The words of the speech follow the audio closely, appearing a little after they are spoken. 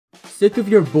Sick of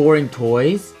your boring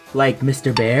toys, like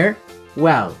Mr. Bear?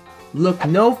 Well, look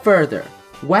no further.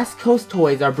 West Coast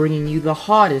Toys are bringing you the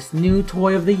hottest new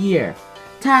toy of the year,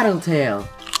 Tattletail.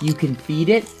 You can feed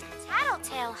it,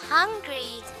 Tattletail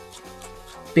hungry,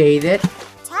 bathe it,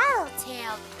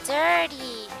 Tattletail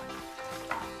dirty,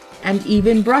 and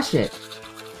even brush it.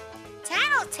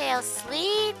 Tattletail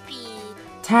sleepy.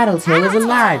 Tattletail is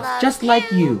alive, just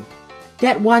like you.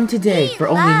 Get one today for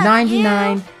only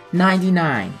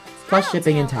 $99.99. Plus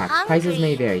shipping and tax. Prices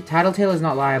may vary. Tattletail is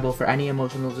not liable for any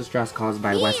emotional distress caused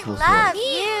by West Coast Toys.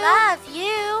 We love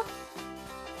you.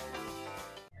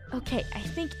 Okay, I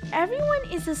think everyone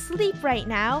is asleep right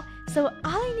now, so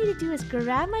all I need to do is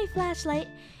grab my flashlight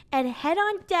and head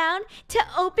on down to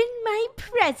open my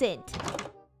present.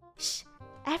 Shh,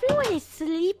 everyone is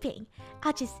sleeping.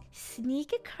 I'll just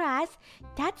sneak across.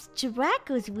 That's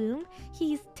Draco's room.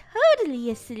 He's totally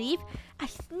asleep. I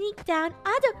sneak down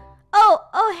other... Oh,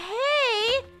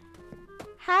 hey!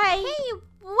 Hi. Hey,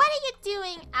 what are you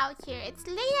doing out here? It's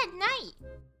late at night.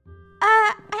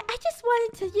 I just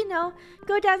wanted to,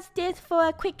 go downstairs for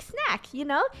a quick snack,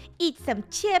 eat some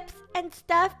chips and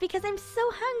stuff because I'm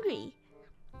so hungry.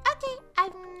 Okay,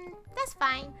 that's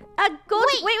fine. Gold,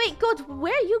 wait, Gold,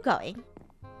 where are you going?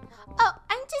 Oh,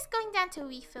 I'm just going down to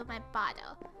refill my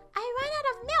bottle. I ran out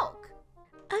of milk.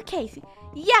 Okay,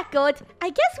 yeah, Gold, I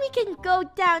guess we can go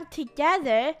down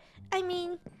together. I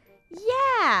mean,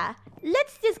 yeah,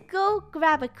 let's just go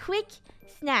grab a quick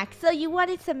snack. So you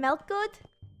wanted some milk, Gold?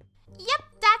 Yep,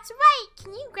 that's right.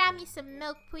 Can you grab me some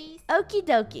milk, please? Okie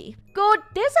dokie. Gold,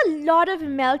 there's a lot of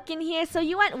milk in here, so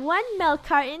you want one milk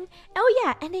carton. Oh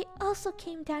yeah, and they also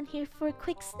came down here for a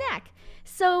quick snack.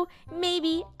 So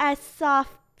maybe a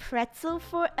soft pretzel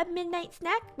for a midnight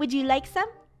snack? Would you like some?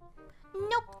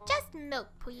 Nope, just milk,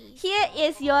 please. Here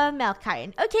is your milk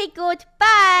carton. Okay, Gold,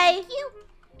 bye. Thank you.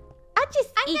 I'll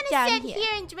just I'm eat gonna down sit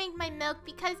here and drink my milk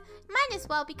because might as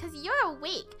well because you're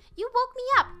awake. You woke me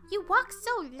up. You walk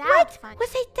so loud. What? Funny.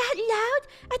 Was I that loud?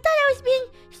 I thought I was being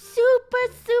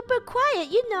super quiet,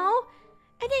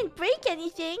 I didn't break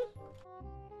anything.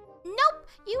 Nope,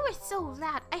 you were so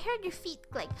loud. I heard your feet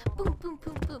like boom, boom,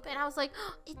 boom, boom. And I was like,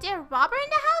 oh, is there a robber in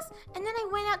the house? And then I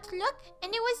went out to look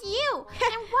and it was you.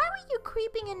 And why were you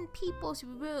creeping in people's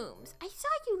rooms? I saw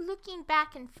you looking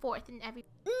back and forth in every...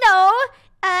 No,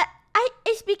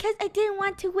 it's because I didn't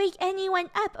want to wake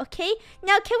anyone up, okay?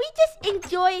 Now, can we just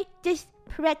enjoy this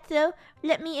pretzel?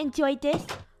 Let me enjoy this.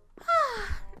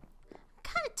 I'm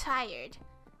kind of tired.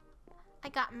 I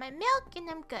got my milk and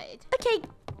I'm good. Okay,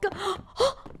 go.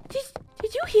 Oh,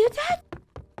 did you hear that?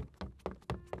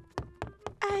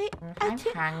 I'm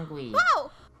hungry.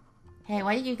 Whoa! Hey,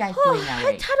 what are you guys Oh, doing now?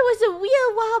 I thought it was a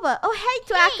real robber. Oh, hey,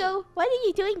 Draco. What are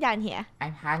you doing down here?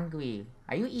 I'm hungry.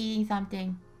 Are you eating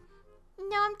something?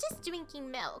 No, I'm just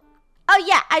drinking milk. Oh,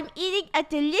 yeah, I'm eating a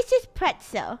delicious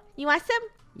pretzel. You want some?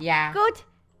 Yeah. Good.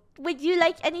 Would you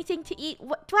like anything to eat?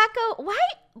 Draco, why?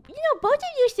 Both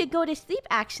of you should go to sleep,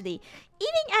 actually.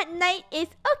 Eating at night is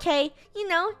okay.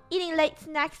 Eating light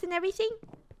snacks and everything.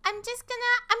 I'm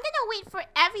gonna wait for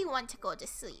everyone to go to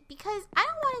sleep because I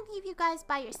don't want to leave you guys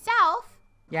by yourself.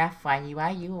 Yeah, funny.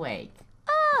 Why are you awake?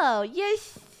 Oh, you're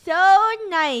so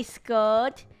nice,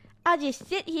 Gold. I'll just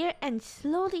sit here and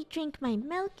slowly drink my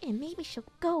milk and maybe she'll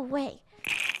go away.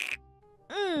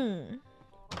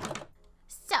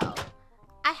 So,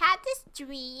 I had this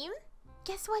dream.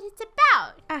 Guess what it's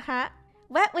about? Uh-huh.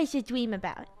 What was your dream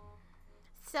about?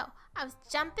 So, I was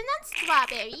jumping on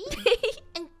strawberries,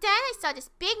 and then I saw this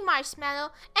big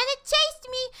marshmallow, and it chased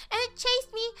me, and it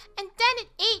chased me, and then it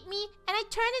ate me, and I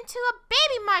turned into a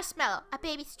baby marshmallow, a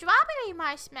baby strawberry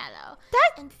marshmallow.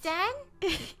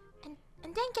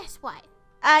 And then guess what?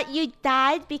 You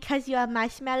died because you're a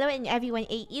marshmallow and everyone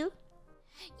ate you?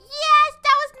 Yes,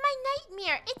 that was my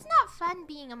nightmare. It's not fun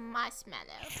being a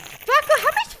marshmallow. Draco, how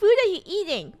much food are you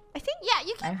eating? I think... Yeah,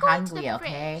 you can I'm go hungry, into the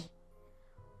fridge. okay?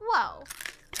 Whoa.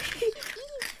 You're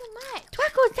eating too much.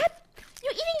 Draco,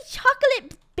 you're eating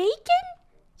chocolate bacon?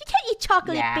 You can't eat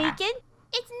chocolate bacon.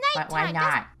 It's nighttime. But why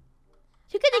not?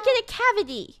 You're gonna get a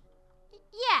cavity.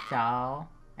 Yeah. So,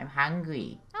 I'm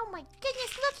hungry. Oh my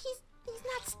goodness, look, he's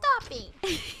not stopping.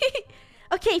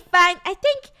 Okay, fine. I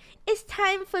think it's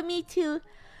time for me to,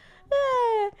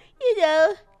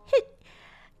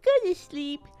 go to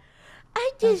sleep.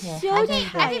 I'm just so Okay,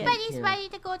 tired. everybody's ready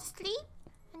to go to sleep?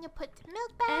 And you put the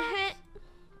milk back.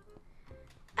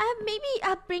 Maybe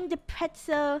I'll bring the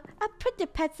pretzel. I'll put the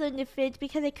pretzel in the fridge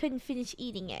because I couldn't finish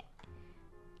eating it.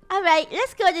 Alright,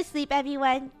 let's go to sleep,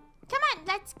 everyone. Come on,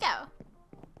 let's go.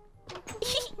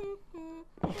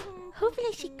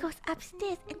 Hopefully she goes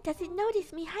upstairs and doesn't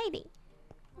notice me hiding.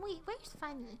 Wait, where's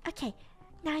Funny? Okay,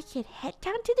 Now I can head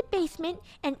down to the basement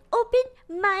and open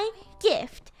my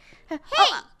gift. Hey!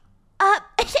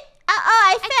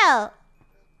 I fell.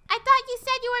 I thought you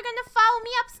said you were gonna follow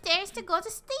me upstairs to go to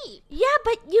sleep. Yeah,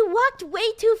 but you walked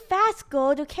way too fast,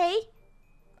 Gold, okay?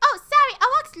 Oh, sorry,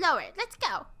 I'll walk slower. Let's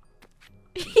go.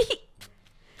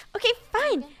 Okay,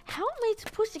 fine. How am I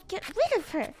supposed to get rid of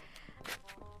her?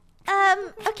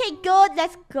 Okay, Gold,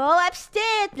 let's go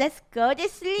upstairs. Let's go to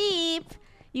sleep.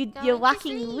 You're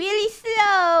walking really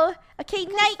slow. Okay,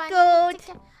 night, Gold.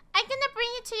 I'm gonna bring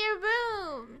you to your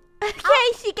room.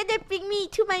 Okay, she's gonna bring me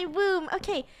to my room.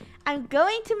 Okay, I'm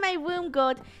going to my room,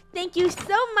 Gold. Thank you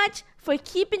so much for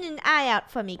keeping an eye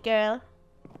out for me, girl.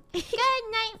 Good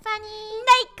night, Funny.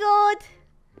 Night, Gold.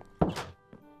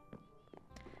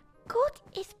 Gold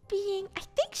is being... I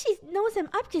think she knows I'm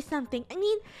up to something. I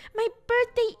mean, my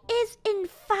birthday is in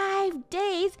 5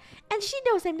 days, and she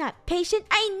knows I'm not patient.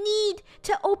 I need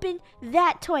to open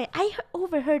that toy. I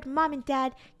overheard Mom and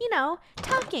Dad,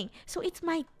 talking. So it's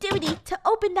my duty to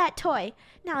open that toy.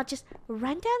 Now I'll just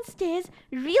run downstairs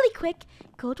really quick.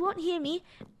 Gold won't hear me.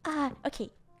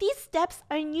 Okay. These steps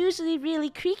are usually really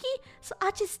creaky, so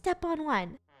I'll just step on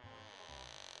one.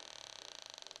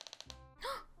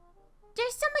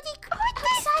 There's somebody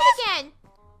outside again.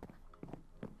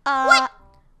 What?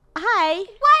 Hi.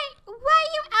 Why are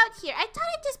you out here? I thought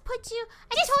I just put you...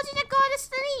 I told you to go to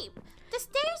sleep. The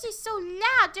stairs are so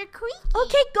loud. They're creaky.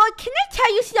 Okay, God, can I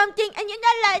tell you something? And you're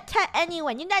not allowed to tell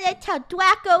anyone. You're not allowed to tell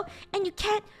Dwaco. And you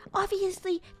can't,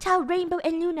 obviously, tell Rainbow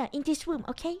and Luna in this room,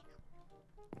 okay?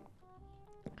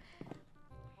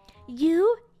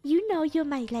 You know you're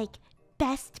my,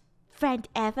 best friend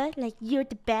ever. Like, you're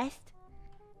the best.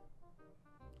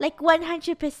 Like,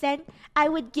 100%, I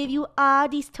would give you all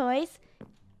these toys.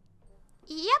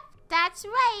 Yep, that's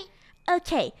right.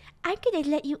 Okay, I'm gonna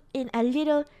let you in a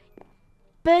little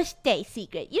birthday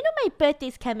secret. You know my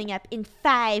birthday's coming up in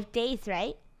 5 days,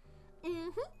 right?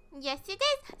 Yes, it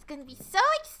is. It's gonna be so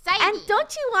exciting. And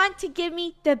don't you want to give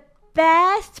me the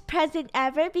best present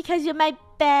ever because you're my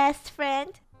best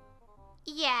friend?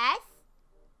 Yes.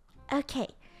 Okay,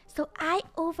 so I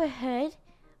overheard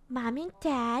Mom and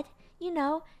Dad,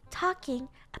 talking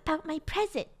about my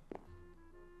present.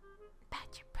 About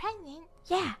your present?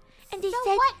 Yeah, and they so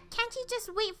said... what? Can't you just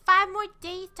wait 5 more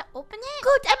days to open it?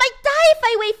 Good, I might die if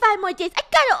I wait 5 more days. I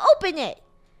gotta open it.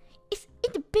 It's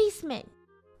in the basement.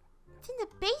 It's in the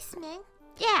basement?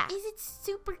 Yeah. Is it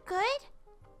super good?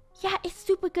 Yeah, it's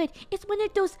super good. It's one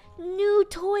of those new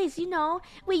toys,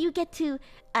 where you get to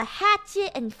hatch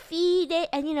it and feed it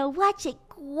and, watch it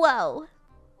grow.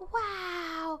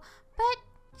 Wow. But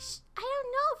I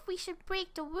don't know if we should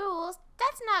break the rules.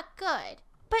 That's not good.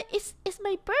 But it's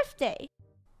my birthday.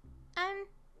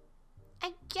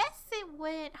 I guess it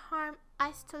wouldn't harm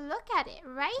us to look at it,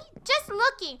 right? Just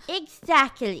looking.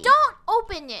 Exactly. Don't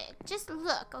open it. Just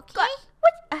look, okay?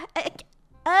 What?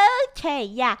 Okay,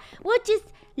 yeah. We'll just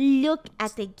look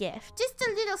at the gift. Just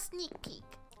a little sneak peek.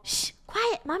 Shh,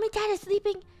 quiet. Mom and Dad are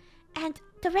sleeping, and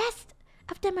the rest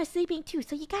of them are sleeping too,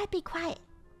 so you gotta be quiet.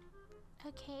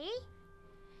 Okay.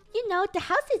 The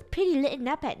house is pretty lit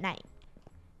up at night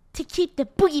to keep the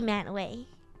boogeyman away.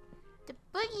 The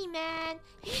boogeyman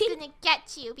is gonna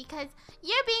get you because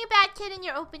you're being a bad kid and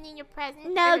you're opening your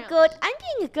present. No, early. good. I'm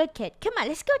being a good kid. Come on,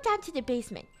 let's go down to the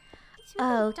basement. It's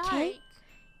really Okay. dark.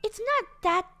 It's not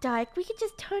that dark. We can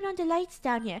just turn on the lights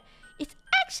down here. It's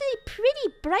actually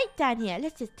pretty bright down here.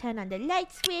 Let's just turn on the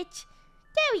light switch.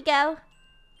 There we go.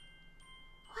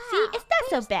 Wow. See, it's not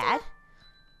so bad.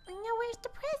 Now where's the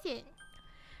present?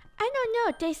 I don't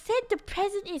know. They said the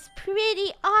present is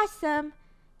pretty awesome.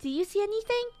 Do you see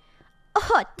anything?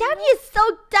 Oh, down here is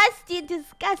so dusty and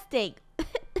disgusting.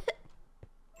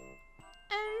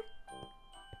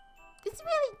 It's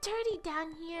really dirty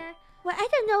down here. Well, I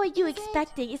don't know what you're Is it?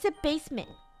 expecting. It's a basement.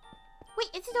 Wait,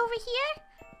 is it over here?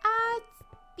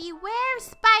 Beware of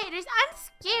spiders. I'm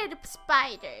scared of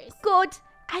spiders. Good.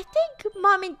 I think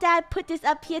Mom and Dad put this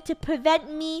up here to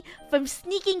prevent me from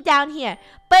sneaking down here.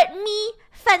 But me,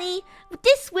 Funny,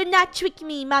 this will not trick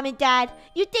me, Mom and Dad.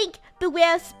 You think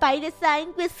beware of spider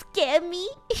sign will scare me?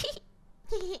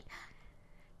 See,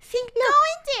 look. Go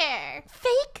in there.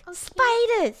 Fake Okay.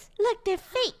 spiders. Look, they're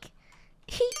fake.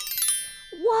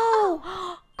 Whoa.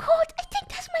 Good. I think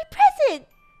that's my present.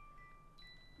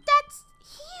 That's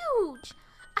huge.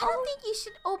 I don't think you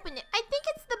should open it. I think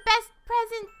it's the best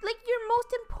present, like your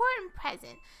most important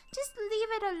present. Just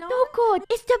leave it alone. No, good.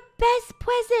 It's the best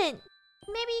present.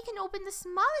 Maybe you can open the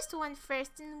smallest one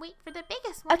first and wait for the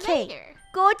biggest one Okay. later.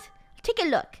 Good. Take a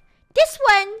look. This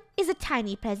one is a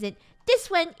tiny present. this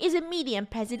one is a medium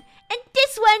present, and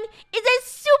this one is a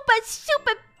super,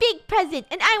 super big present.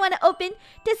 And I want to open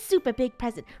the super big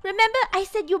present. Remember, I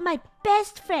said you're my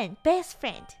best friend. Best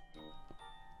friend.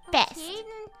 Best. Okay,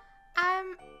 then,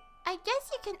 I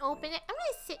guess you can open it. I'm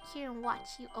gonna sit here and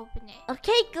watch you open it.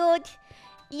 Okay, good.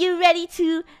 You ready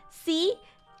to see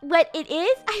what it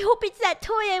is? I hope it's that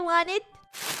toy I wanted.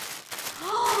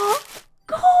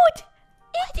 Good!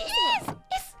 It is!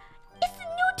 It's the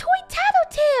new toy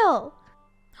Tattletail!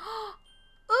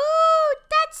 Ooh,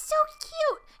 that's so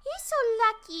cute! You're so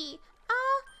lucky.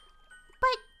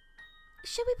 But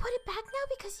should we put it back now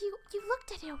because you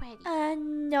looked at it already?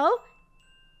 No.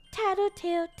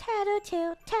 Tattletail,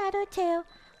 Tattletail, Tattletail.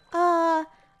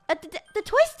 The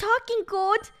toy's talking,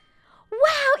 good.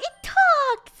 Wow, it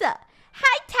talks!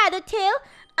 Hi, Tattletail.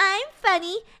 I'm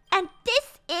Funny, and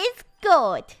this is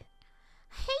good.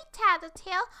 Hey,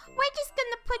 Tattletail, we're just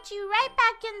gonna put you right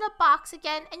back in the box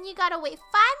again, and you gotta wait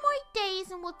 5 more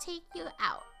days and we'll take you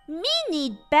out. Me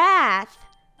need bath.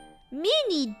 Me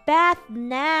need bath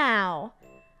now.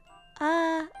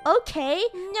 Okay.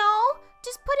 No,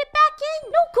 just put it back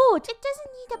in. No, good. It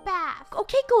doesn't need a bath.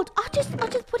 Okay, good. I'll just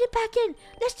put it back in.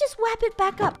 Let's just wrap it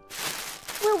back up.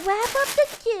 We'll wrap up the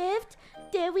gift.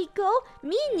 There we go.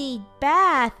 Me need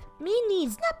bath. Me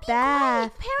needs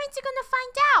bath. Parents are gonna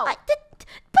find out.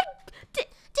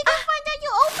 They're gonna find out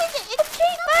you opened it. It's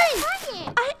okay,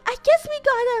 fine. I guess we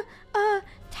gotta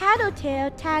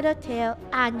Tattletail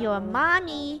on your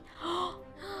mommy.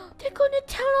 They're gonna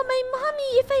tell on my mommy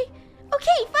if I.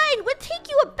 Okay, fine. We'll take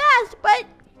you a bath, but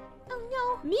oh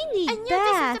no, me need I knew bath.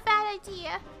 this was a bad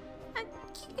idea.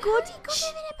 Go give it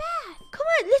a bath. Come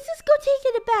on, let's just go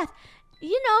take it a bath.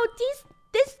 You know,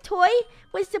 this toy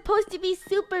was supposed to be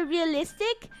super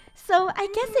realistic, so I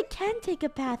guess it can take a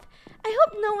bath. I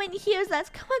hope no one hears us.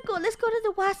 Come on, go. Let's go to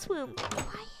the washroom.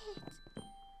 Quiet.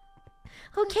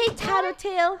 Okay,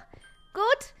 Tattletail.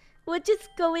 Good. We'll just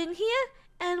go in here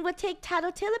and we'll take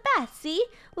Tattletail a bath. See?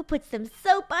 We'll put some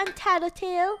soap on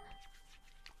Tattletail.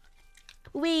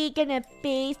 We're gonna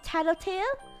bathe Tattletail.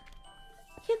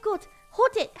 Here, good.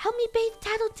 Hold it. Help me bathe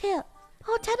Tattletail.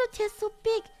 Oh, Tattletail's so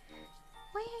big.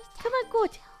 Where is Tattletail? Come on,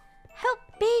 good. Help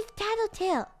bathe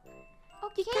Tattletail.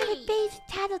 Okay. You gotta bathe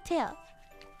Tattletail.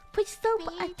 Put soap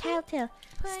on Bathing, Tattletail.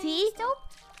 Putting See? soap,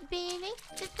 bathing.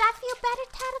 Does that feel better,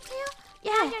 Tattletail?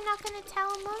 Yeah. Now you're not gonna tell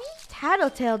Mommy?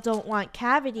 Tattletail don't want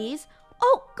cavities.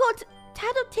 Oh, good.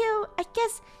 Tattletail, I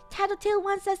guess Tattletail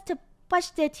wants us to brush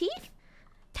their teeth.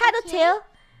 Tattletail.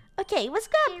 Okay, what's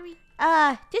up? Here we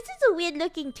This is a weird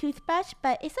looking toothbrush,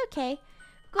 but it's okay.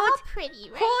 Good. all pretty,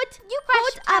 right? Hold, You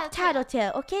brush hold up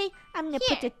Tattletail. Tattletail, okay? I'm gonna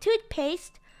put Here. the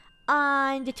toothpaste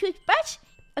on the toothbrush.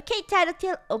 Okay,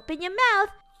 Tattletail, open your mouth.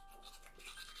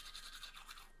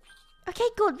 Okay,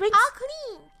 good. Rinse. All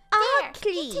clean. All There.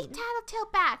 clean. You take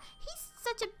Tattletail back. He's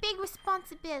such a big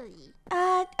responsibility.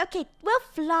 Okay, we'll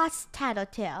floss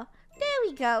Tattletail. There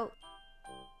we go.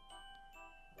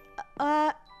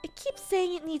 It keeps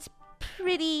saying it needs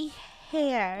pretty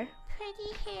hair.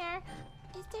 Pretty hair.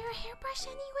 Is there a hairbrush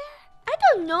anywhere? I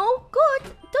don't know.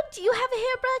 Good. Don't you have a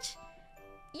hairbrush?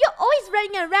 You're always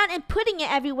running around and putting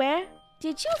it everywhere.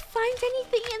 Did you find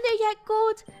anything in there yet,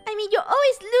 Gold? I mean, you're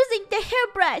always losing the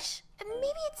hairbrush.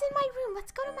 Maybe it's in my room.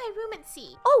 Let's go to my room and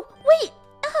see. Oh, wait.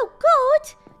 Oh,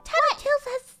 Gold. Tattletail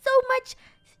has so much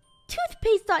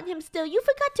toothpaste on him still. You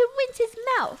forgot to rinse his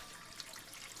mouth.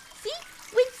 See?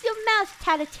 Rinse your mouth,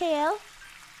 Tattletail.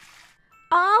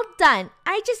 All done.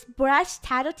 I just brushed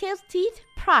Tattletail's teeth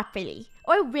properly.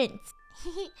 Or rinse.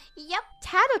 Yep.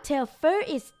 Tattletail fur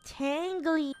is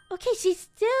tangly. Okay, she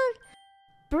still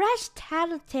brushed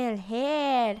Tattletail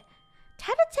hair.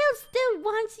 Tattletail still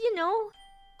wants, you know.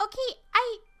 Okay,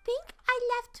 I think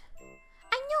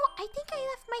I think I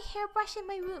left my hairbrush in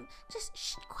my room. Just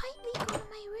quietly go to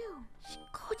my room.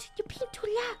 God, you're being too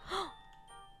loud.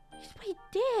 It's right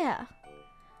there.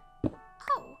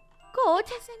 Oh, Good.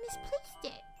 guess I misplaced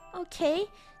it. Okay.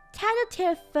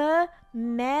 Tattletail fur,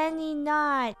 many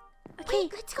not. Okay.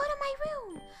 Wait, let's go to my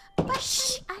room. But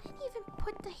honey, I didn't even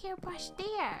put the hairbrush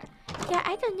there. Yeah,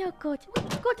 I don't know, Good.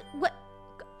 Good. What?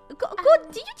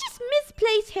 Good. Did you just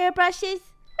misplace hairbrushes?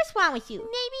 What's wrong with you?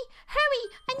 Maybe. Hurry!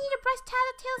 I need to brush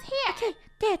Tattletail's hair. Okay,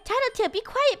 there, Tattletail, be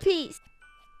quiet, please.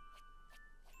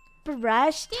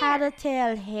 Brush There.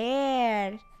 Tattletail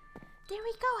hair. There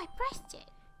we go. I brushed it.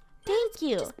 Thank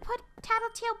you. Just put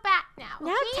Tattletail back now.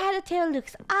 Now Okay? Tattletail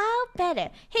looks all better.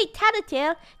 Hey,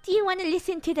 Tattletail, do you want to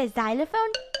listen to the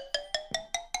xylophone?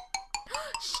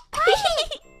 Shh,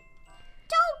 quiet!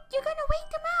 Don't! You're gonna wake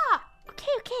them up.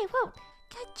 Okay, whoa.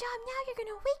 Good job. Now you're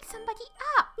gonna wake somebody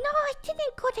up. No, I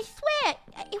didn't, Coach. I swear.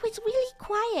 It was really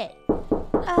quiet.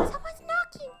 Someone's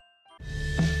knocking.